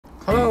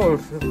Hello,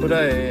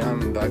 today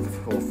I'm back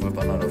with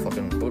another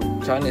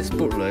fucking Chinese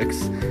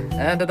bootlegs,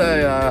 and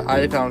today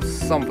I found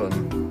something.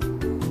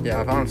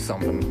 Yeah, I found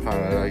something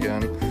finally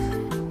again.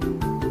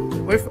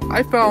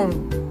 I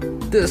found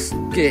this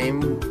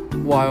game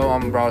while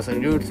I'm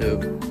browsing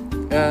YouTube,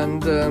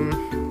 and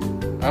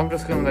I'm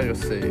just gonna let you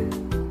see.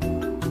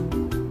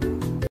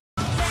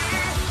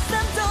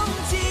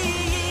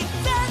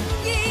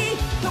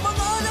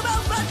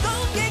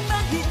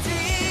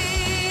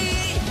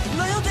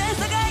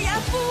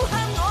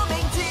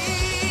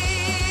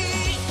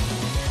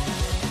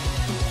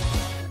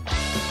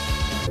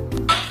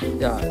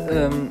 Yeah,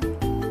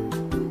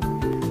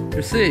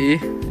 you see,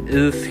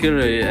 it's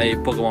clearly a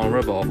Pokemon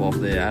ripoff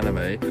of the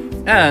anime,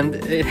 and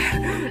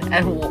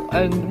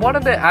one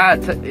of the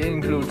ads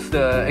includes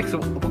the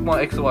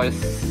Pokemon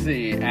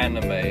XYZ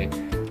anime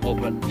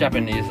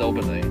Japanese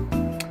opening,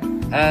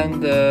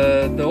 and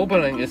the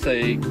opening is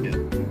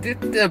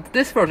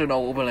this version of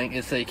opening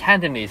is a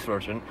Cantonese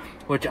version,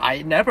 which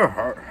I never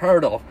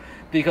heard of,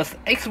 because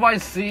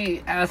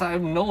XYZ, as I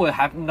know it,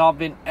 have not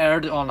been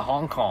aired on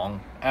Hong Kong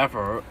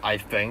ever, I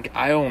think.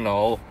 I don't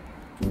know.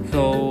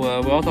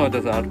 So we also had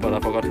that, but I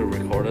forgot to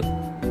record it.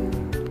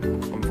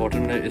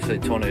 Unfortunately, it's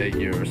 28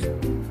 years.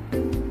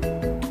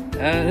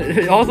 And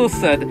it also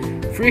said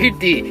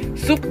 3D,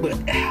 super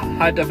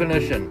high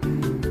definition,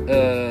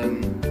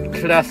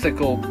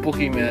 classical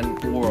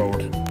Pokemon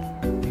world.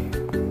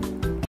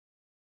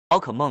 宝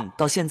可梦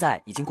到现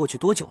在已经过去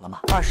多久了嘛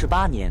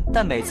？28年，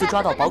但每次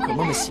抓到宝可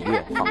梦的喜悦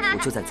仿佛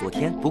就在昨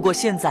天。不过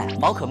现在，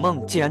宝可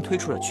梦竟然推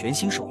出了全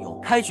新手游，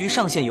开局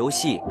上线游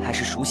戏还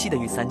是熟悉的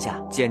御三家，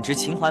简直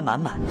情怀满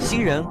满。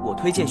新人我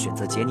推荐选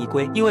择杰尼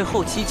龟，因为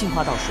后期进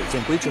化到水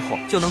箭龟之后，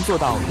就能做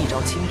到一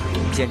招清图，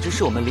简直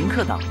是我们零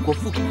氪党过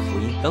复古的福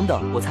音。等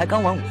等，我才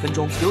刚玩5分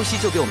钟，游戏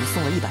就给我们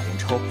送了100连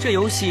抽，这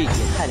游戏也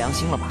太良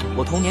心了吧！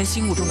我童年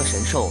心目中的神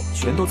兽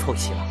全都凑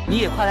齐了，你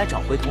也快来找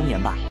回童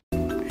年吧！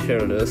 Here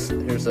it is.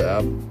 Here's the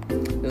app.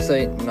 This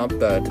ain't not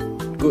bad.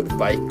 Good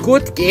fight.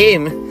 Good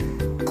game.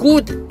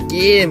 Good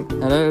game.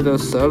 And then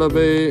there's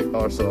Celebi,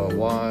 also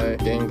Y,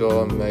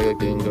 Gengar, Mega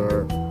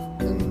Gengar,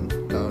 and I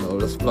don't know.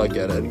 Let's plug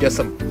at it. Get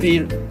some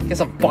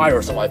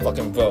virus on my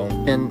fucking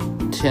phone.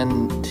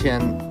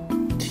 Tianjin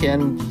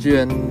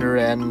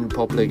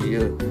Public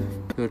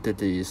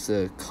Utilities.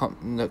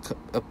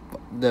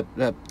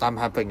 I'm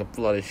having a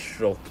bloody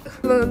stroke.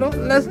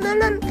 Let's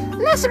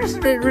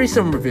read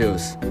some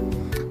reviews.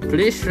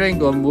 Please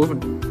shrink or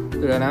move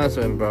the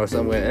announcement bar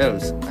somewhere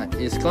else.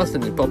 It's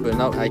constantly popping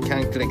up. I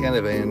can't click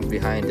anything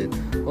behind it.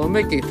 Or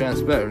make it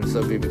transparent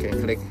so people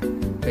can click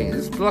things.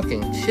 It's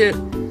blocking. Shit.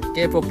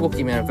 Game for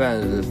Pokemon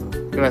fans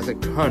with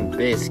classic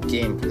turn-based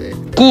gameplay.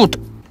 Good!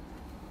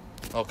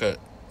 Okay.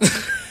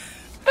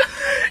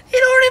 It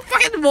already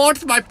fucking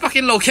wants my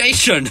fucking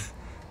location!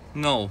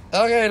 No.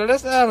 Okay,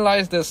 let's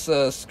analyze this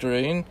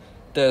screen.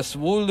 There's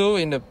Wooloo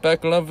in the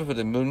background with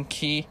the moon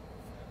key.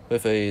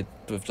 With the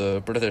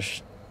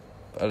British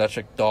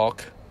electric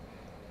dog,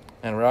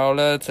 and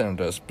Rowlet, and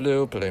there's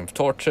Blue playing with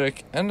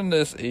Torchic, and then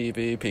there's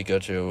Eevee,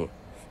 Pikachu,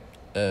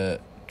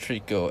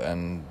 Trico,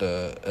 and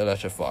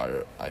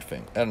Electrifier, I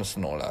think, and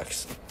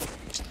Snorlax.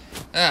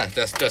 Ah,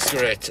 that's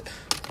great.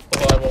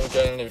 Although I won't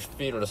get any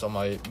feelers on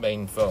my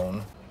main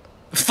phone.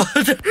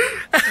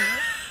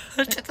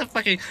 That's a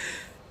fucking.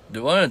 Do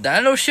you want to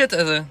download shit?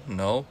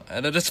 No,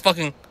 and it just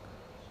fucking.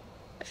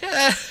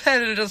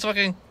 And it just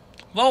fucking.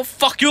 Well,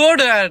 fuck you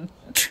then.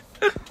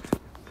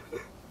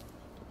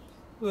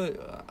 Wait,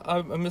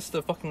 I missed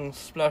the fucking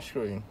splash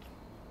screen.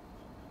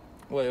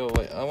 Wait,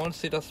 I want to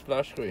see that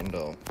splash screen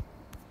though.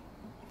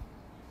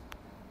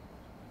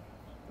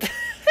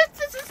 It's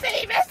the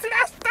same as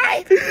last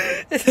time!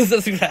 This is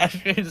the splash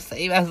screen,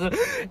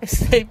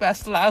 same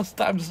as last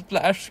time's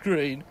splash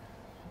screen.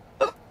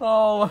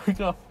 Oh my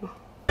god.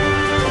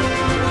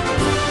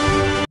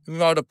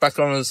 Now the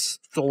background is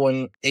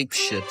going ape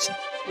shit.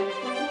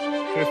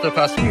 Here's the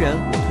past. 新人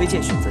我推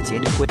荐选择杰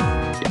尼龟。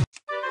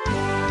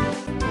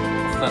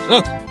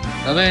 Look,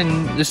 I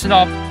mean, it's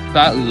not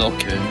bad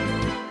looking.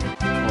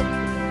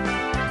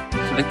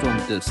 Click on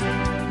this.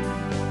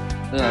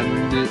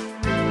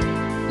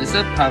 Is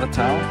it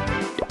Palatown?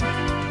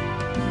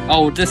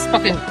 Oh, this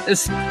fucking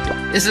is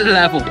a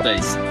level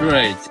base.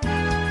 Great.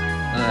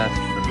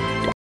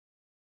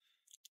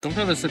 Don't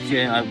think it's a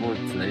game I would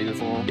play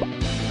before.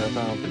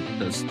 That'll be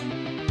pissed.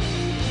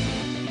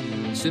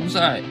 Seems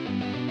like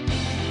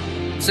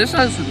it's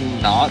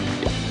not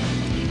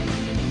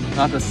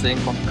the same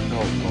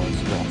control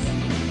stuff.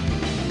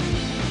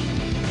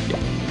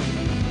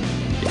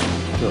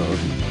 So,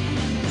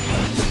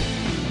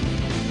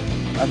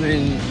 I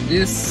mean,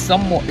 it's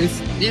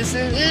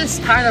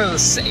kind of the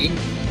same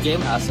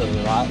game as the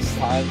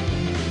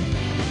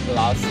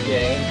last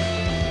game.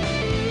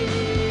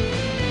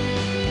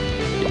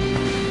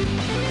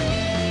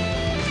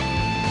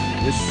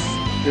 It's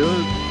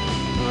still.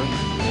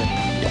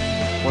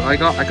 Well, I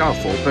got a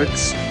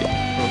 4-pix.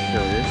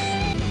 Okay,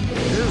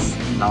 it's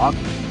not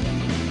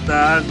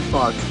bad,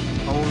 but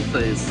I won't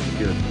say it's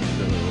good.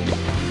 So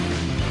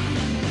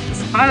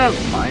it's kind of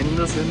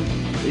mindless in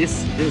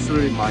It's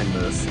really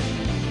mindless.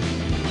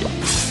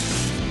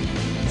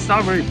 It's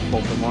not really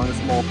Pokemon,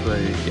 it's more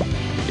play.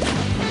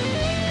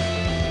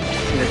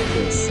 Like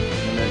this,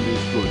 and then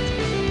it's good.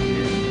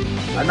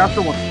 Yeah. I'm not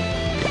sure what you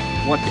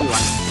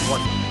like,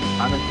 what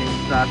kind of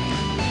games that.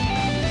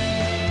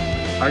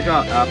 I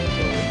got Apple.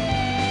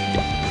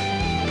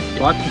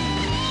 What?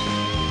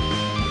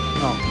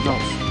 No.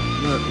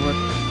 What?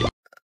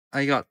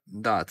 I got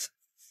that.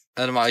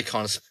 And my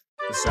icon's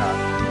sad.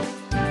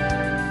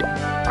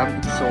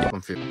 I'm so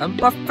confused.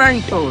 But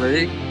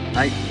thankfully,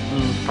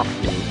 fuck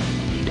you.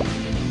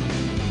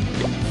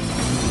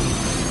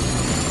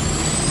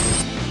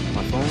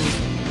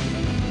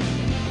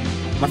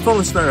 My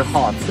phone is very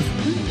hot.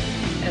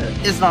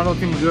 It's not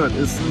looking good.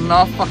 It's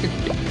not fucking.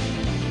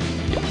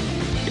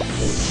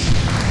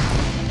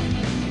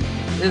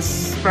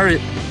 It's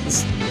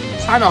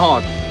kind of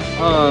hot.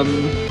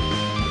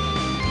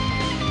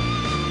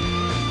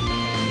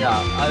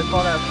 Yeah, I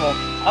thought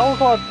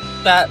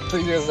that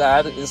previous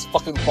ad is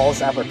fucking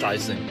false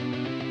advertising.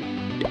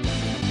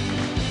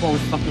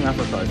 False fucking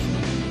advertising.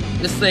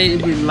 Just say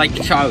it be like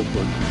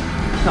childhood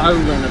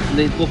and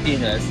play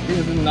bookiness.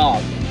 It's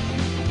not.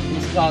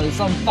 It's not. It's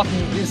some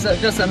fucking. It's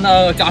just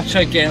another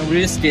gacha game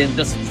reskin.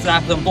 Just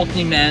slap some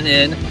Pokemon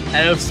in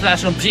and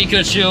slash some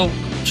Pikachu,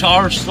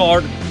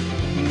 Charizard,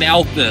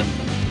 Melton.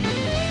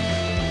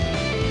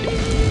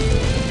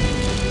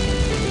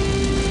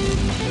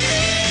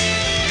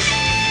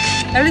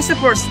 At least the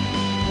first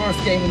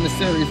game in the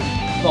series,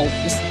 well,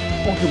 is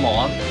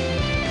Pokemon.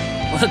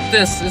 But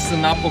this is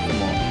not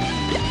Pokemon.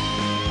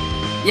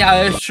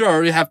 Yeah,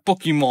 sure, you have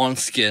Pokemon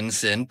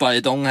skins in, but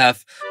you don't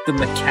have the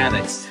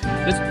mechanics.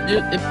 It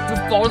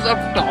falls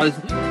apart.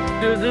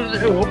 It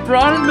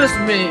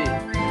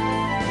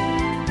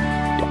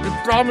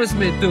promised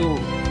me to,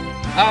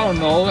 I don't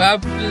know,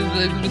 have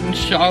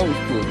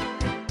childhood.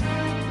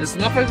 It's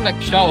nothing like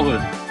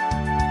childhood.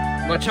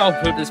 My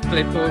childhood is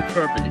played with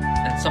Kirby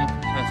and some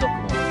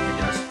Pokemon, I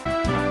guess.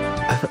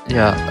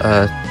 Yeah,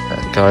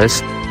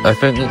 guys, I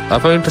think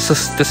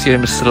this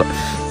game is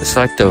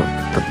like the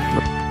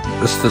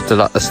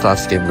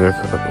last game we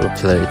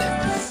played.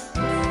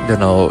 You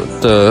know,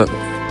 the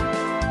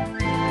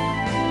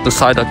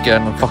side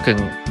again fucking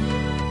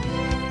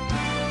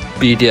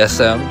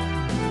BDSM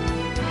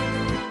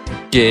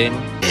game.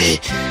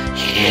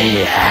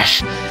 Hey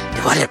Ash,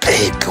 you wanna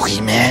play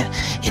Pokemon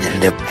in a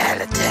little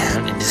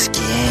paladin in this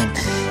game?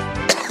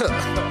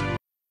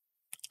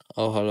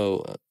 Oh,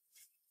 hello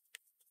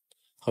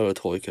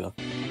Toika.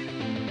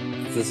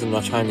 This is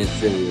my Chinese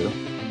video.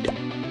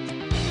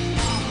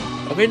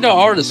 I mean, the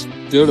art is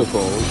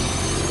beautiful,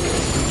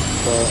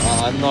 but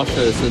I'm not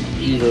sure it's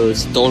either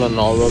stolen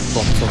or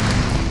from some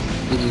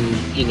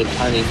in the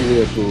Chinese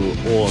video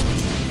or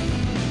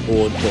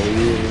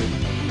Douyin,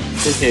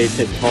 aka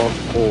TikTok,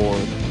 or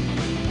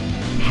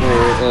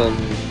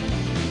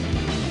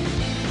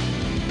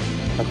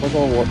I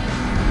forgot what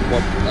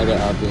other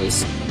app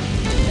is.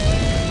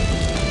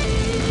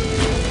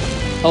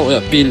 Oh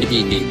yeah,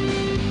 Bilibili.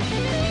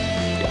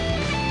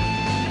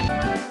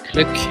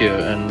 Click here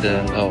and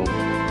then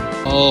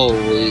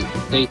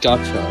they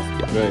gotcha.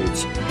 Great.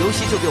 游戏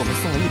就给我们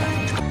送了100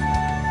分钟。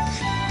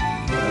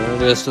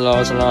This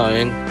last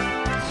line.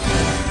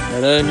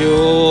 And then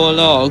you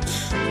unlock.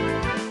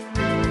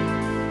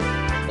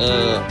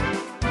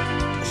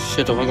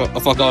 Shit, I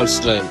forgot his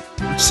name.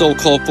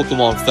 So-called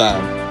Pokemon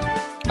fan.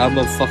 I'm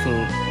a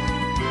fucking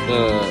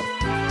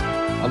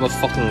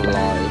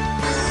lie.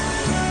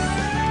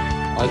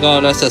 I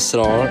got an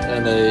SSR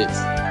and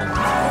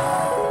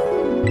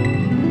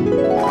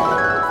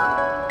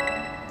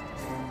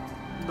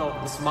No,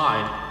 it's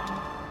mine.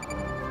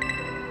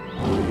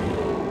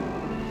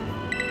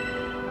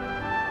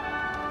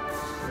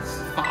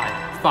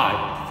 Fine.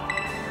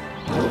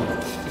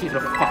 He's a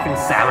fucking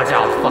savage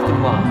out fucking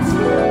months.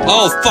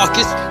 Oh fuck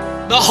it!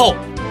 No!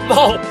 I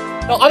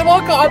don't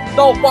want to.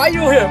 No, why are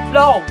you here?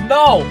 No!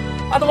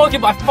 I don't want to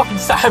get my fucking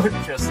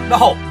savages.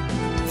 No!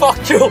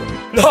 Fuck you!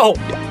 No!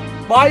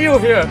 Why are you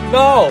here?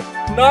 No!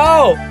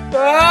 Oh,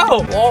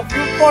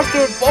 you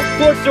bastard! Of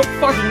course you're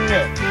fucking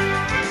here!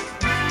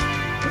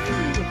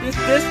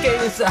 This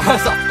game is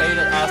as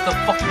updated as the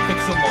fucking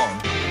Pixelmon.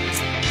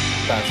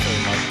 That's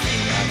really my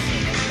team action.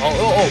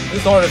 Oh,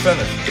 it's already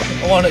finished.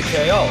 I want a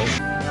KO.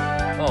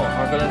 Oh,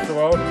 I'm finished the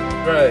world?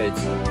 Great. I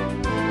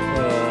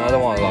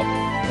don't want to lock. I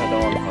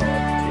don't want to have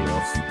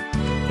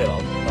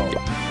Kill. No.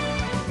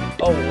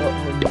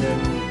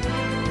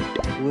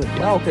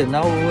 Oh, okay,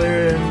 now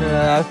we're in,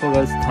 I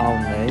forgot the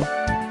town name.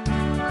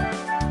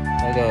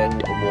 I got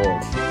an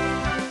award.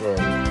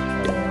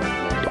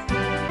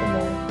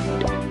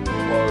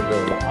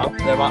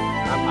 Come on.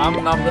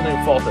 I'm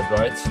gonna forfeit,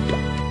 right?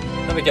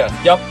 Let me guess.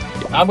 Yup,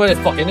 I'm gonna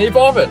fucking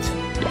evolve it.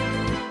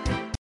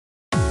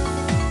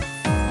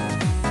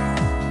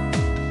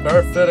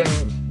 Very fitting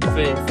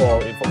theme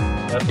for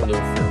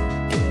evolution.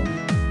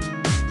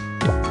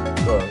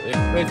 Good.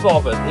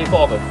 Evolve it.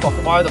 Fuck,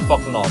 why the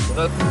fuck not?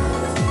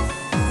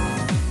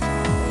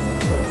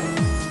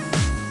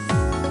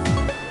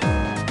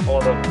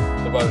 Order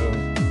the version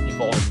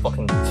evolve.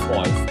 fucking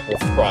twice or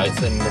thrice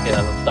and get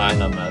out of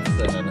Dynamax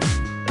and then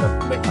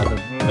make kind of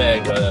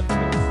mega.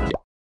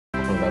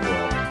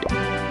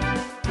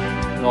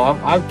 No,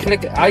 I'm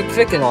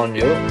clicking on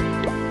you.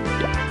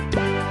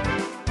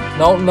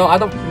 No, I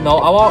don't. No,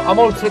 I'm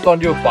gonna click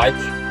on your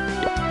bike.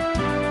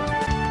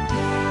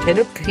 Can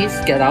you please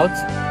get out?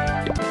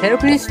 Can you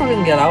please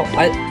fucking get out?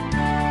 I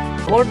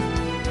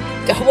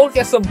won't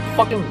get some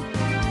fucking.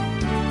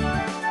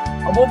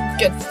 I won't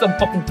get some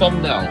fucking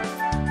thumbnail.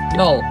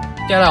 No,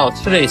 get out,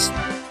 please.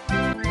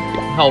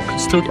 Help,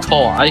 he's too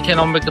tall. I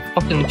cannot make a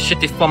fucking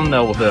shitty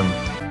thumbnail with him.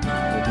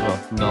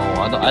 No,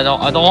 I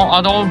don't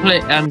want to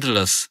play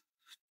Endless.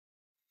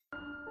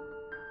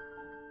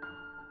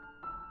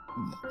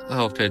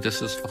 Okay,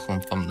 this is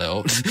fucking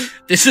thumbnail.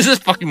 This is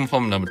fucking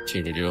thumbnail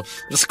material.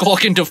 Just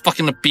walk into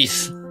fucking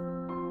abyss.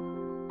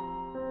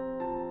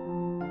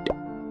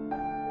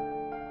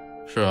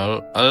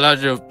 Sure, I'll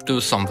let you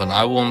do something.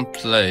 I won't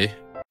play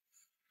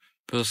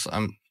because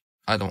I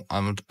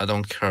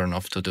don't care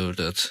enough to do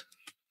that.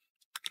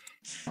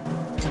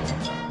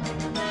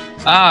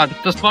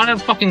 The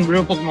funniest fucking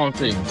real Pokemon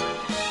thing.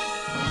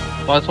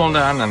 But it's from the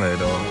anime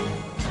though.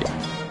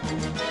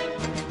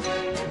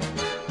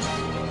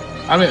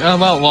 I mean,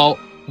 well.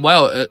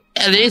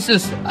 At least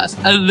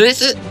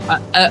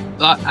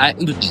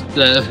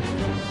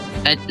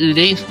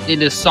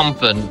it is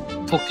something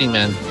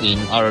Pokemon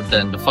theme other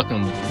than the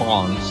fucking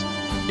bonds.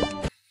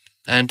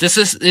 And this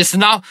is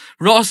not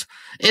Ross.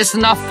 It's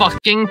not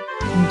fucking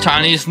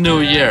Chinese New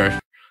Year.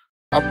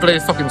 I play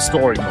fucking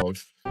story mode.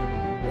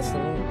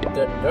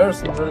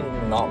 There's really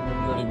not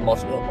really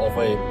much of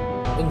a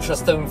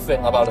interesting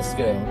thing about this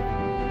game.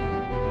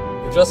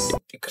 You just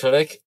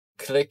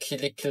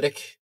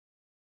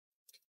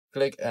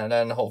click, and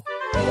then hope,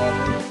 and then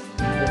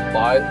you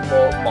buy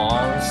more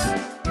mons,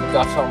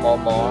 gacha more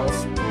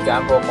mons,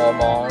 gamble more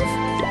mons,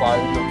 buy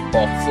new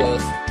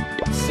boxes,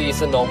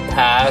 seasonal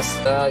pass,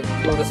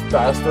 do this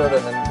bastard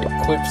and then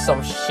equip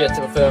some shit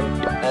with him,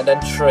 and then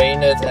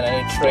train it, and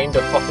then you train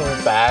the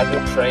fucking bat,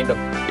 you train the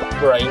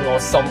brain or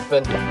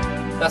something.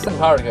 That's the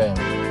entire game.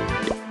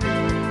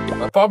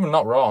 I'm probably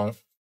not wrong.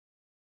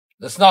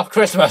 It's not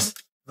Christmas,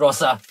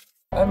 Rosa.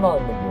 I'm not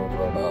in the mood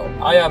right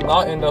now. I am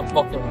not in the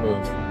fucking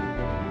mood.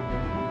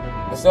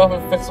 I still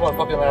haven't fixed my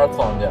fucking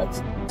marathon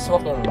yet. This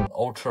fucking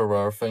ultra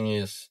rare thing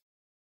is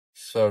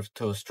so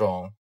too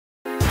strong.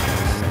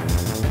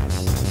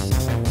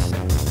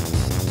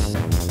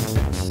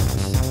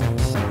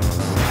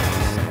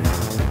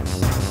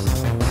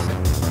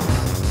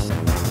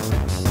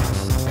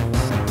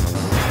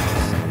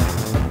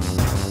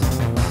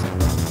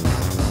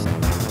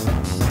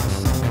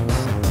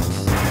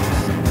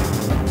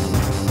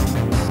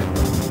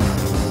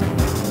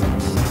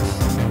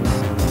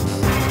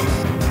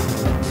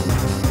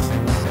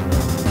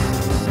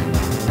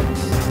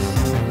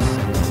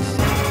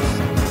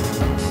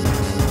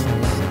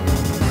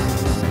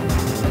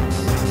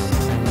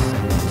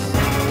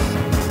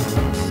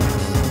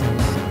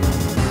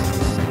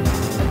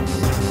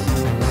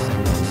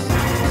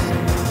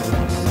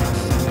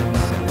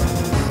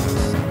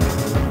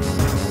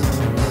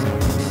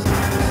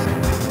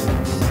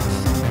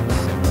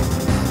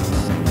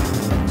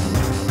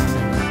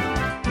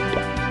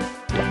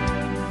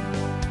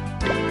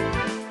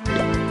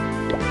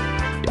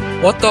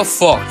 What the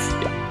fuck?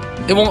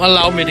 It won't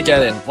allow me to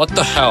get in. What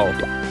the hell?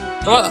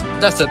 Well,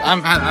 that's it. I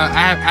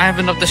have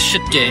enough the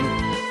shit game.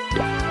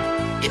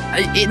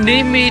 It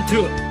need me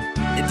to.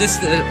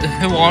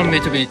 It want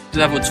me to be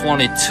level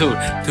 22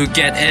 to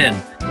get in.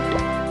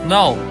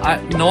 No,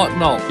 you know what?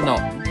 No.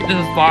 This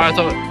is far as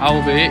I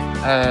will be.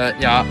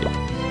 Yeah.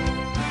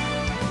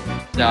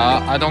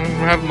 I don't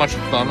have much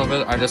fun with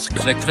it. I just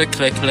click.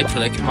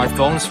 My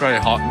phone is very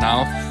hot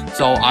now,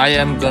 so I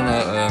am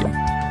gonna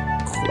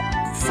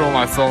throw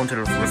my phone to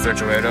the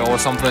refrigerator or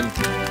something.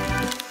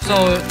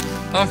 So,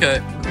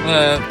 okay.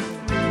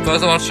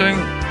 Thanks for watching,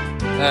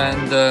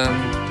 and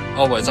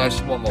always I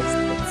just one more.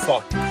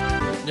 Fuck.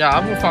 Yeah,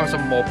 I'm gonna find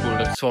some more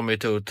bullets for me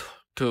to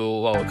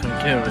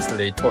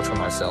continuously torture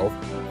myself.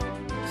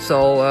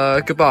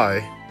 So,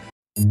 goodbye.